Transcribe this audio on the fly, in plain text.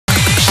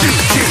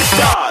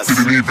applause.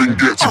 Didn't even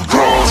get to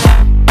cross.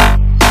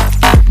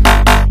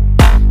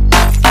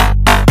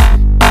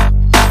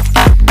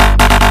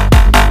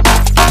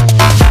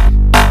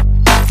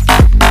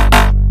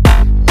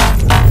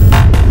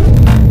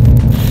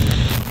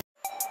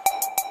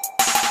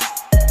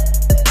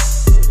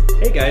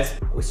 Hey guys,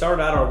 we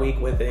started out our week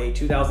with a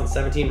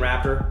 2017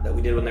 Raptor that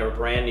we did when they were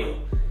brand new.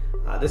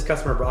 This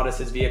customer brought us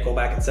his vehicle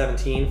back in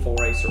 17 for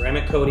a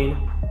ceramic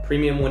coating,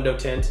 premium window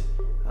tint,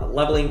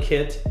 leveling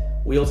kit,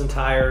 wheels and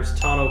tires,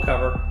 tonneau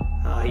cover.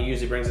 He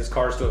usually brings his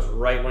cars to us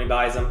right when he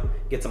buys them,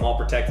 gets them all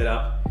protected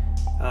up.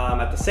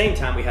 At the same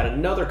time, we had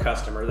another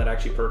customer that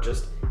actually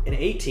purchased an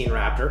 18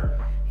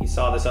 Raptor. He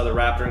saw this other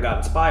Raptor and got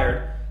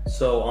inspired.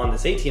 So on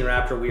this 18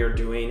 Raptor, we are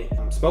doing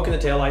smoke in the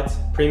taillights,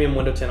 premium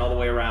window tint all the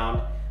way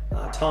around,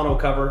 tonneau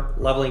cover,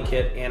 leveling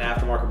kit, and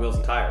aftermarket wheels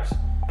and tires.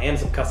 And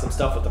some custom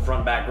stuff with the front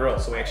and back grill.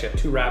 So we actually have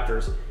two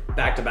Raptors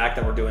back to back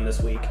that we're doing this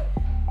week.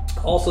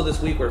 Also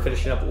this week we're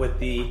finishing up with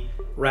the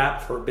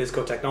wrap for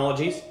Bisco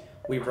Technologies.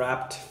 We've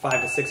wrapped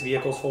 5 to 6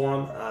 vehicles for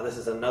them. This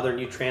is another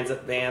new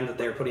transit van that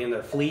they're putting in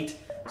their fleet.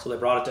 So they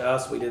brought it to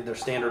us. We did their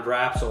standard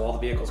wrap so all the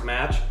vehicles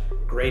match.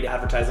 Great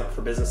advertisement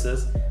for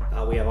businesses.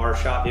 We have our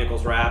shop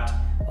vehicles wrapped.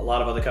 A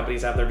lot of other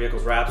companies have their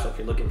vehicles wrapped. So if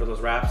you're looking for those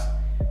wraps,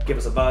 give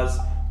us a buzz.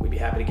 We'd be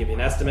happy to give you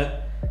an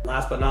estimate.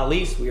 Last but not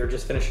least, we are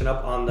just finishing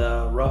up on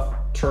the RUF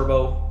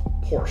Turbo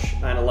Porsche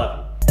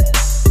 911.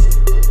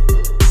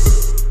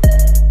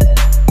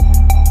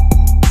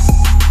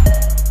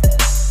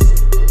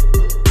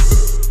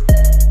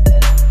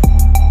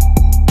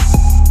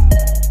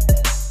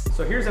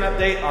 So here's an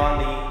update on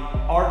the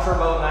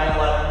R-Turbo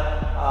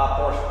 911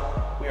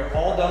 Porsche. We are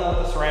all done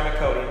with the ceramic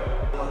coating.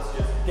 It looks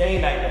just day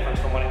and night difference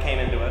from when it came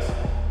into us.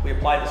 We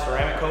applied the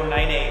ceramic coat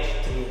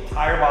 9H to the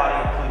entire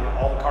body, including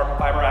all the carbon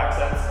fiber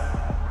accents.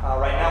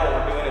 Right now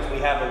what we're doing is we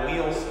have the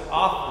wheels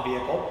off the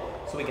vehicle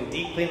so we can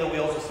deep clean the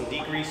wheels with some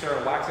degreaser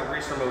and wax and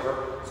grease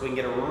remover so we can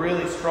get a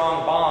really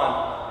strong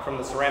bond from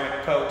the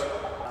ceramic coat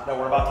that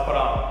we're about to put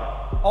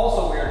on.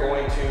 Also we are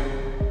going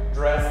to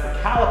dress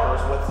the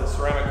calipers with the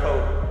ceramic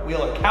coat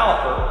wheel and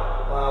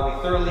caliper.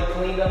 We thoroughly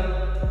cleaned them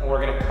and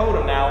we're going to coat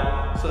them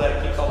now so that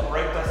it keeps all the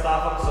brake dust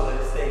off them so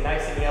that it stays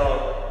nice and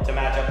yellow to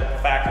match up with the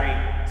factory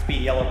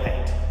speed yellow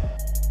paint.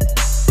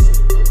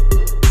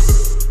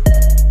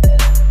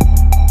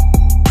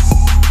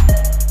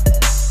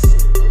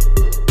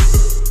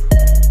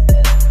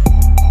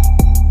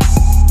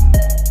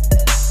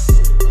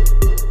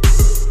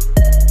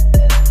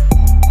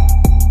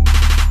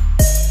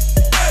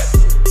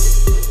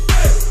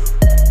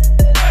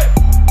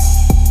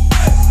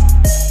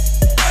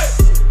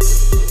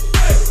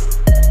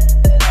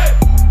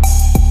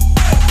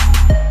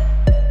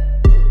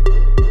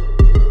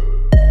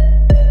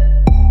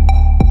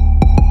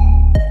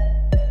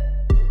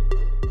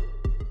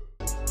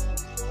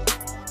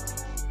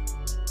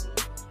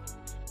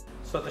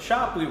 So at the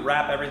shop, we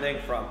wrap everything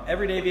from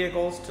everyday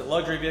vehicles to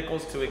luxury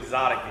vehicles to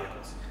exotic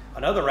vehicles.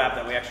 Another wrap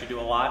that we actually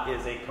do a lot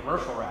is a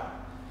commercial wrap.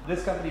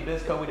 This company,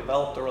 Bisco, we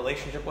developed a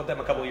relationship with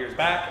them a couple years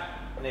back,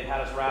 and they've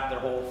had us wrap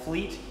their whole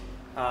fleet.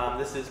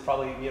 This is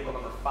probably vehicle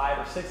number 5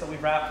 or 6 that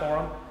we've wrapped for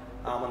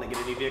them. When they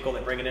get a new vehicle,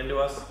 they bring it into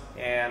us,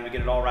 and we get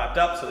it all wrapped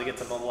up so they get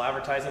some mobile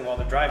advertising while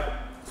they're driving.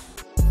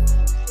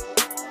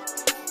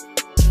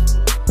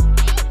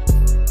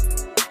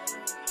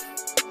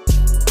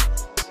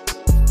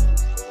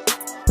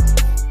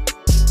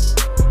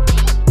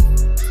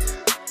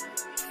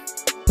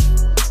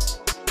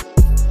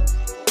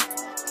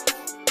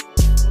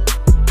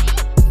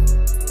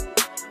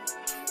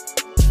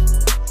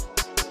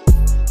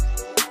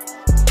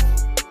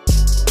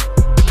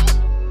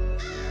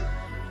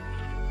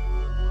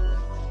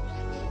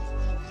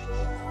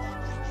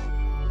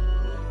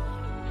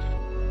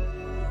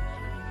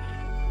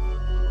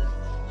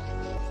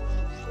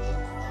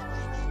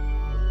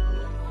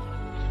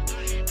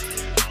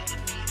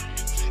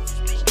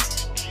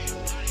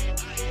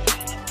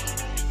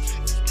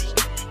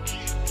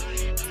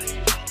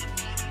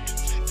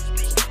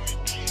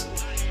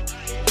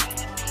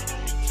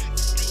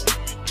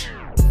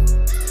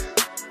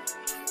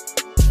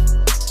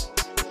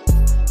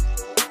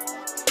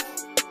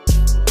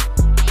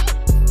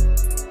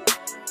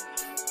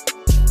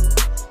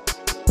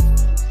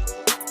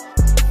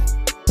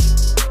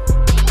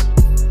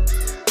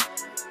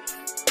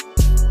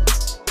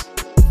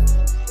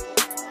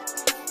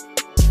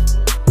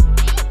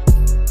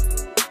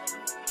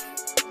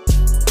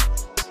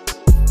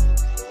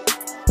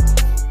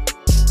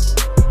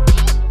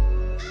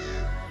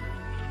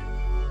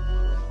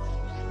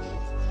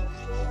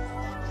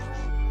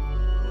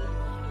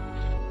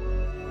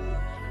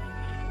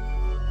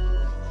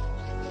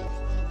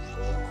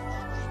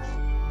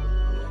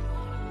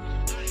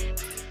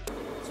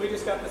 So we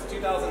just got this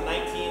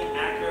 2019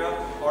 Acura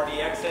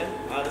RDX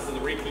in. This is a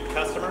repeat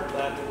customer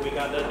that we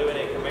got done doing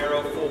a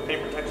Camaro full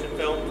paint protection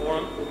film for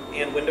them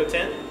and window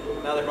tint.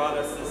 Now they brought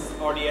us this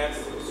RDX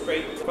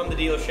straight from the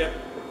dealership.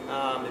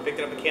 They picked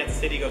it up in Kansas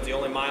City. Goes the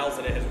only miles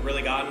that it has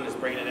really gotten is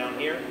bringing it down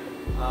here.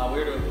 We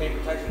were doing paint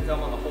protection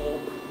film on the whole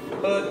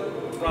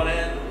hood, front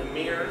end, the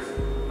mirrors,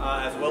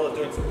 as well as doing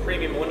doing some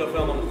premium window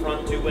film on the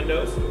front 2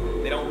 windows.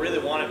 They don't really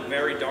want it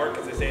very dark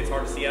because they say it's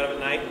hard to see out of at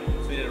night.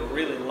 So we did a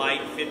really light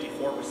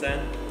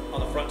 54% on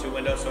the front 2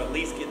 windows, so at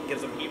least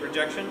gives them heat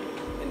rejection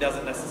and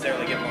doesn't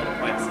necessarily give them all the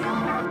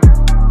privacy.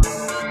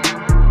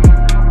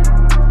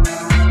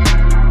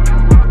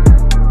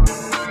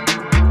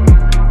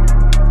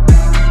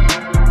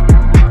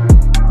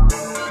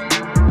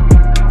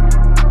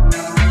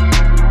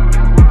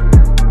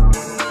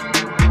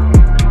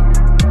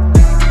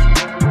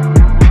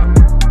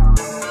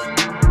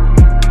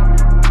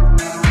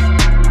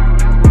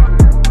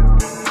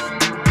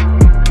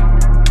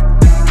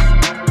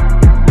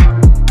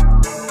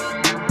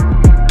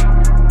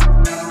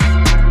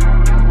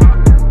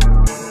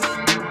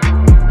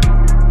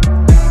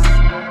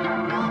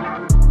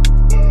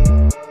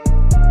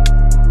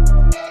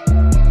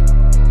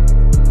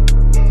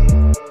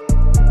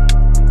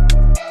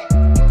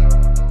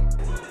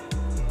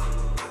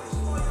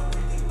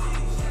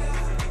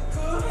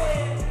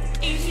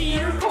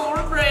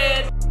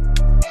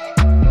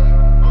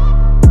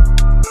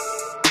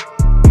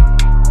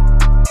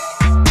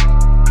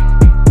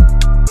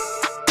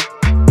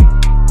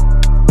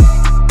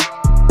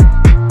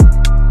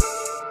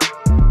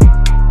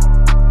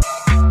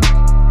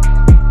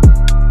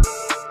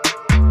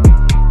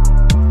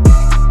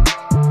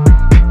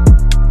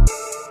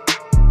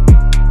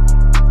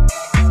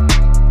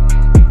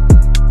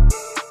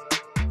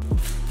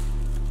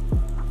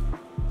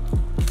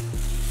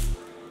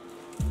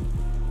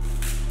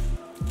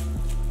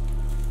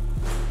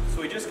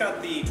 We just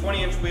got the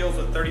 20-inch wheels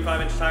with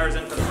 35-inch tires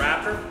in for the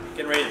Raptor.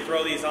 Getting ready to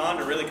throw these on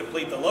to really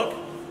complete the look.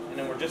 And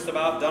then we're just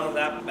about done with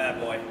that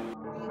bad boy.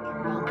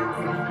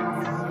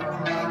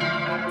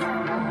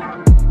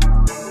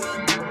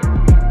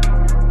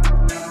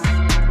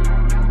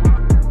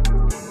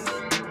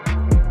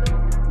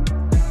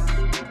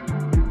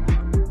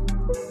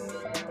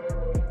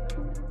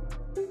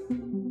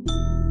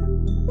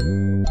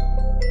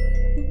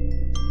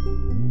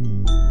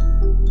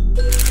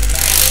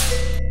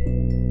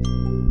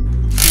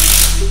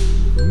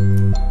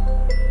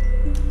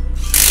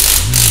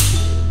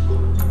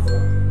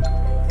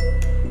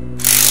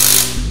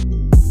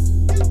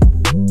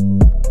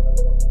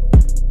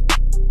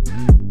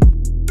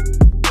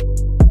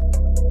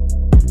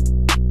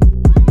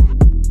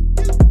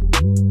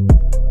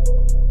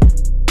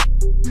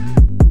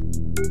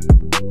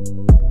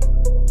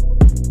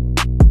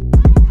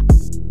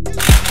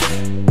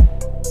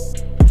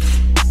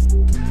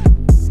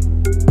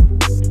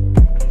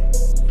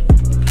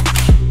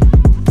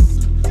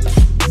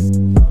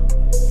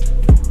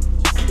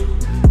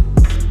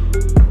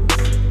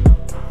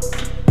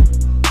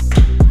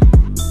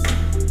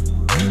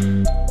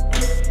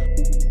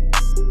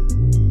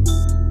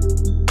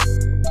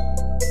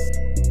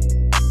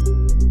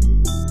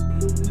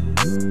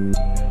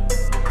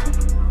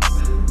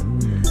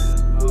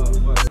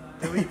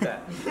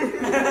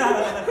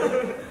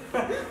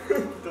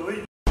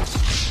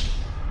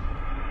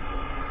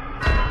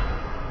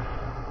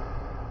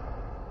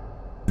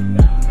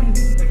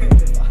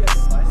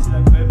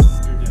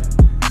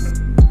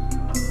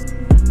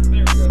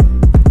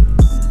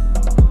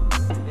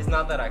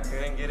 That I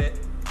couldn't get it,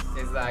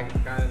 it's like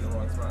kind of in the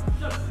wrong spot.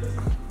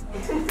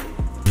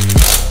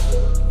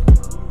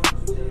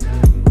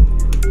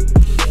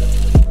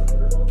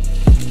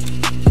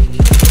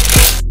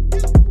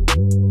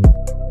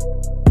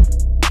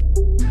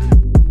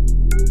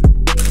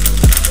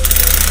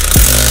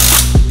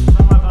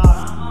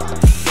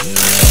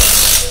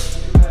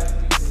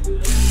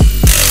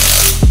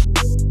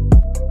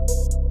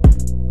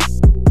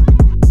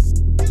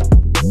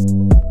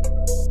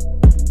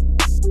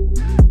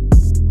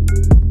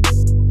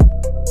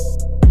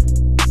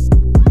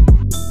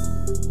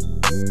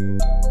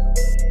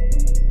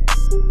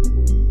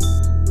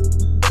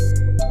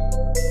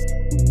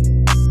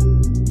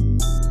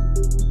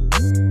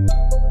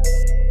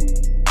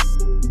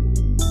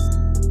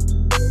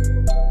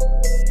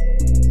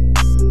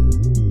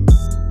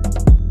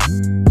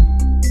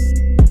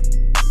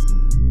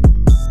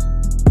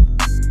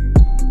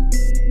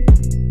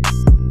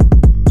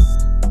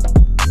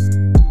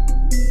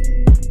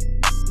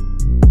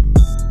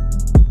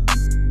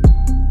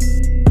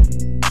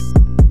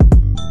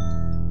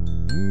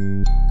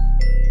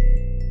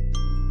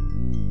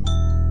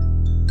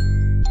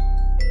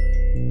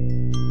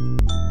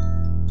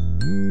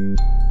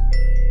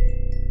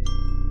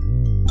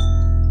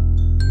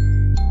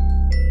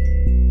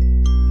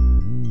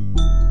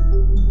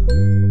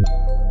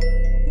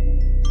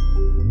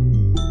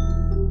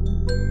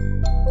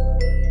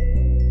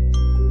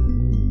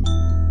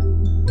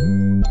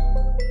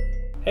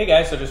 Hey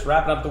guys, so just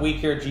wrapping up the week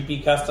here at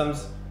GP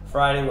Customs.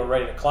 Friday, we're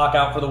ready to clock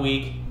out for the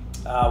week.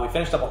 We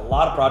finished up a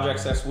lot of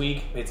projects this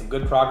week, made some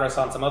good progress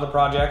on some other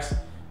projects.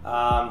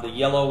 The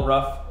yellow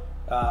RUF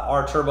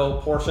R Turbo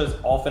Porsches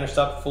all finished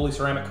up, fully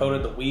ceramic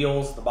coated, the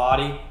wheels, the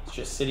body. It's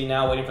just sitting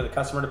now waiting for the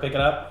customer to pick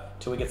it up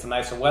until we get some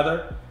nicer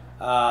weather.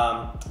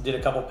 Did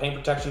a couple paint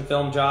protection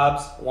film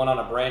jobs, one on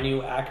a brand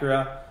new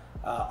Acura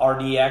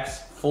RDX,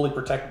 fully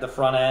protected the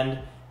front end,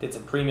 Did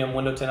some premium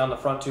window tint on the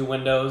front 2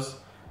 windows.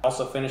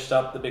 Also finished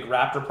up the big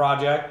Raptor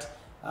project.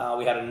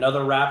 We had another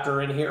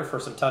Raptor in here for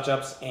some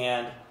touch-ups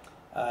and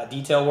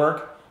detail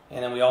work.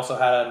 And then we also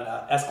had an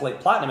Escalade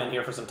Platinum in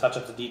here for some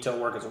touch-ups and detail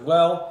work as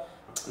well.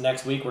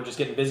 Next week, we're just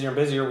getting busier and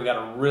busier. We got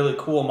a really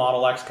cool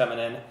Model X coming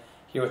in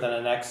here within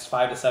the next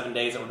 5 to 7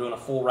 days that we're doing a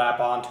full wrap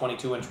on,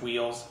 22-inch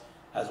wheels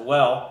as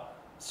well.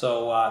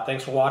 So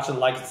thanks for watching.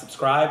 Like and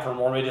subscribe for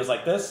more videos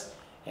like this,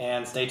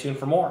 and stay tuned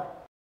for more.